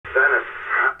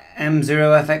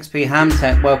M0FXP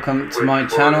Hamtech, welcome to my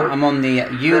channel. I'm on the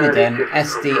Uniden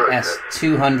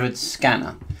SDS200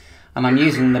 scanner and I'm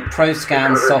using the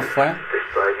Proscan software.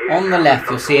 On the left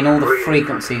you'll see all the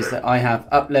frequencies that I have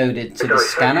uploaded to the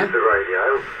scanner.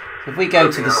 If we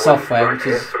go to the software, which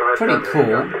is pretty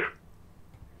cool,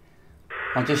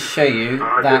 I'll just show you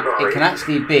that it can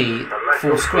actually be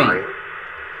full screen.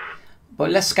 But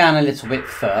let's scan a little bit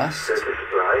first.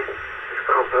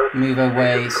 Move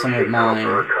away some of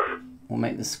mine. We'll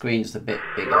make the screen just a bit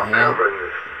bigger here.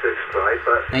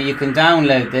 Now you can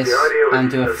download this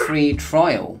and do a free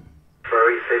trial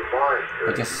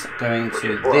by just going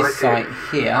to this site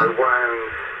here.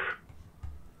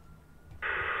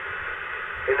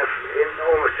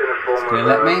 It's going to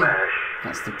let me.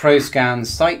 That's the Proscan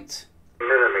site.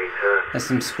 There's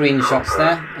some screenshots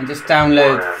there, and just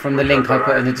download from the link I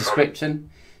put in the description.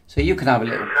 So you can have a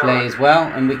little play as well,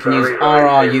 and we can use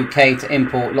RRUK to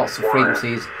import lots of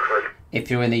frequencies. If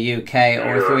you're in the UK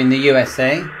or if you're in the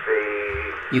USA,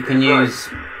 you can use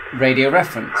radio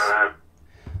reference.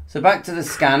 So back to the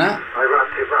scanner.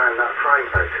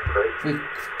 If we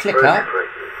click up,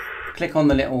 click on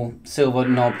the little silver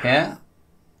knob here,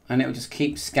 and it will just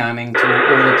keep scanning to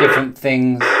all the different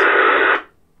things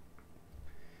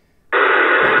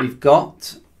that we've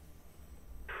got.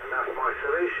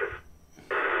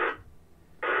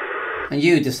 And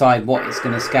you decide what it's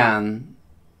going to scan,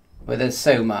 but there's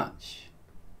so much.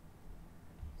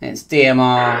 It's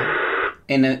DMR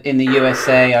in the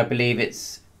USA. I believe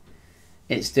it's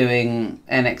doing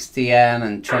NXDN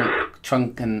and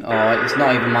trunk and it's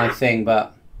not even my thing,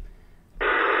 but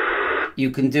you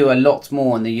can do a lot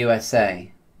more in the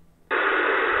USA.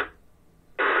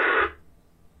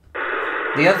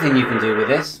 The other thing you can do with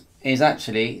this is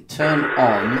actually turn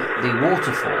on the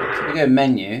waterfall. So we go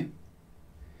menu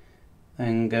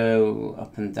and go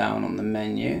up and down on the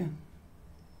menu.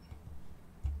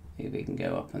 Here we can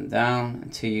go up and down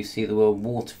until you see the word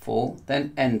waterfall,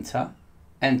 then enter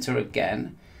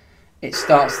again. It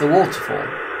starts the waterfall.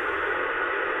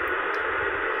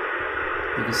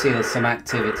 You can see there's some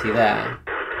activity there.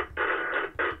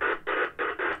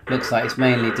 Looks like it's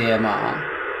mainly DMR.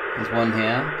 There's one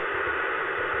here.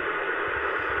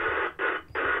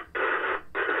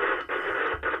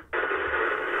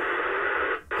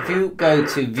 If you go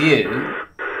to view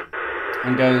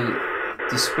and go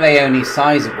display only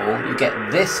sizable, you get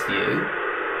this view,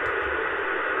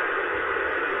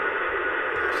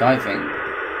 which I think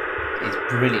is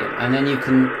brilliant. And then you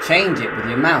can change it with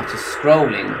your mouse, just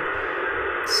scrolling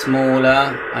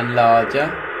smaller and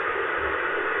larger.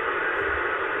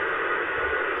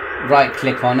 Right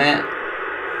click on it,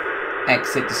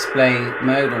 exit display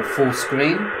mode or full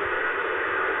screen.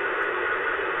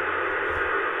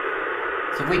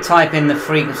 So if we type in the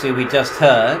frequency we just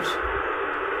heard,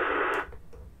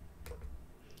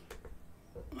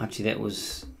 actually that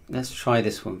was, let's try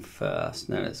this one first.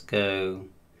 No, let's go,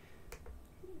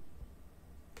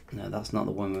 no, that's not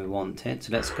the one we wanted.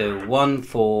 So let's go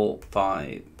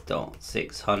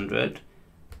 145.600,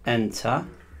 enter.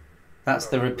 That's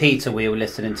the repeater we were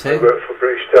listening to. I worked for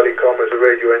British Telecom as a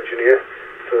radio engineer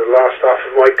for the last half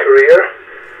of my career.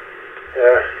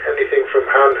 Anything from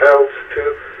handhelds to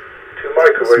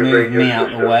microwave radio. Move me out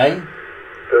the way.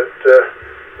 But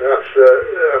that's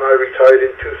and I retired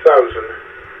in 2000.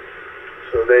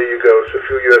 So there you go. It's a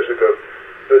few years ago.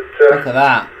 But look at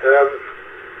that.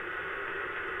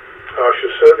 I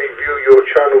shall certainly view your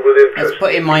channel with interest. Let's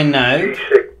put in my node.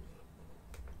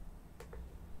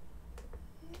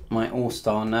 My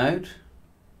all-star node.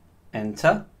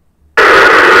 Enter.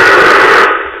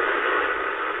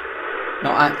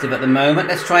 Not active at the moment.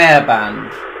 Let's try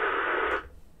airband.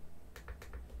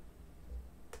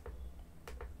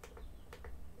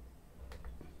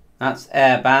 That's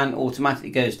airband,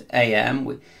 automatically goes to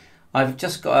AM. I've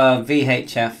just got a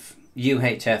VHF,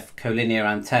 UHF collinear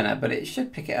antenna, but it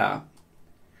should pick it up.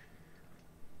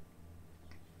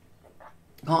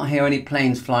 Can't hear any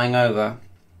planes flying over,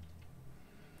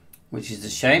 which is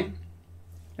a shame.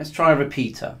 Let's try a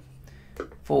repeater.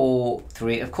 4,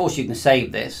 3, of course you can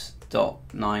save this,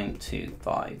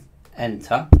 .925,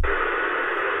 enter.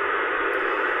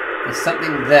 There's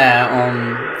something there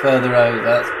on further over.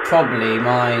 That's probably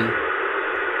my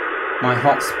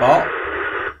hotspot.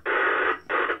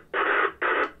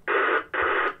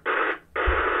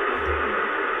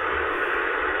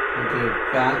 I'll go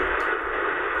back.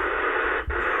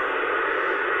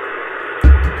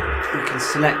 We can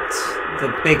select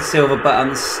the big silver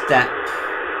button, step.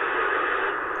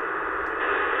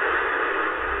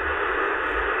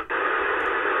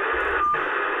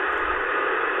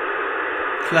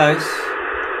 Close.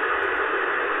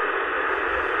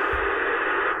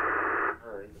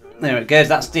 There it goes,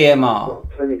 that's DMR.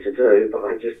 Plenty to do, but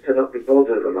I just cannot be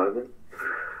bothered at the moment.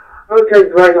 Okay,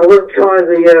 great. I will try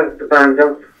the band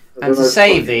up. And to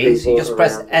save these, you just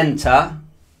press enter,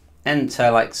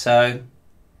 like so,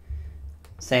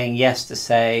 saying yes to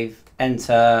save,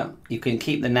 enter. You can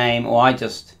keep the name, or I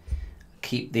just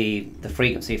keep the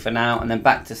frequency for now, and then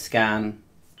back to scan.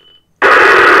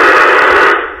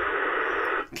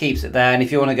 Keeps it there, and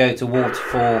if you want to go to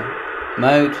waterfall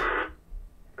mode, How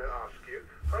do you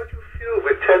feel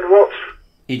with 10 watts?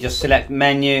 you just select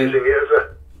menu, Using it as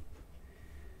a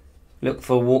look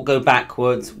for go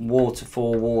backwards,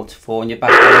 waterfall, and you're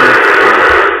back on waterfall.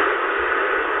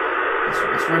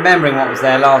 It's remembering what was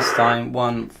there last time.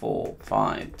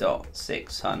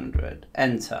 145.600.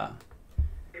 Enter.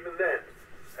 even then,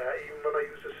 even when I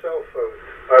use a cell phone,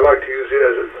 I like to use it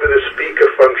as with a speaker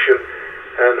function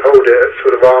and hold it at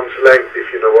sort of arm's length, if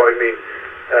you know what I mean.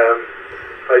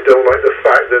 I don't like the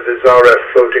fact that there's RF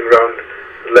floating around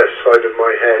the left side of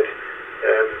my head,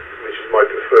 which is my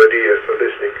preferred ear for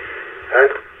listening. And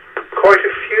quite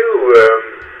a few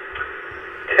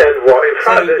 10 watt, in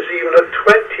fact there's even a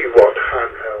 20 watt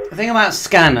handheld. The thing about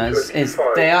scanners is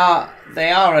they are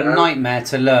a nightmare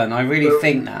to learn. I really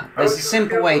think that. There's a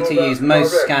simple way to use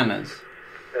most scanners,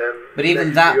 but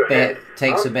even that bit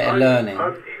takes a bit of learning.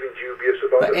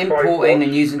 But importing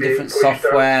and using different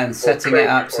software and setting it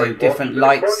up so different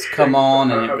lights come on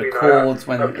and it records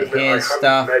when it hears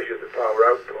stuff.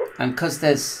 And because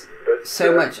there's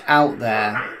so much out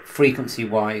there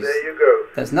frequency-wise,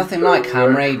 there's nothing like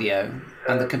ham radio,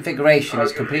 and the configuration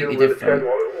is completely different.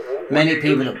 Many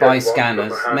people that buy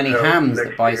scanners, many hams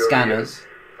that buy scanners,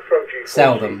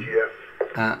 sell them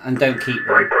and don't keep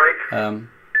them.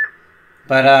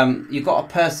 But you've got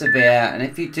to persevere, and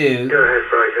if you do,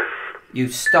 you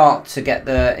start to get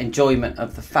the enjoyment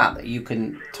of the fact that you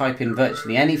can type in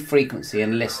virtually any frequency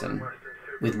and listen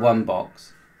with one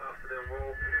box.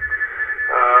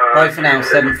 Bye for now,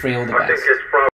 7-3, all the best.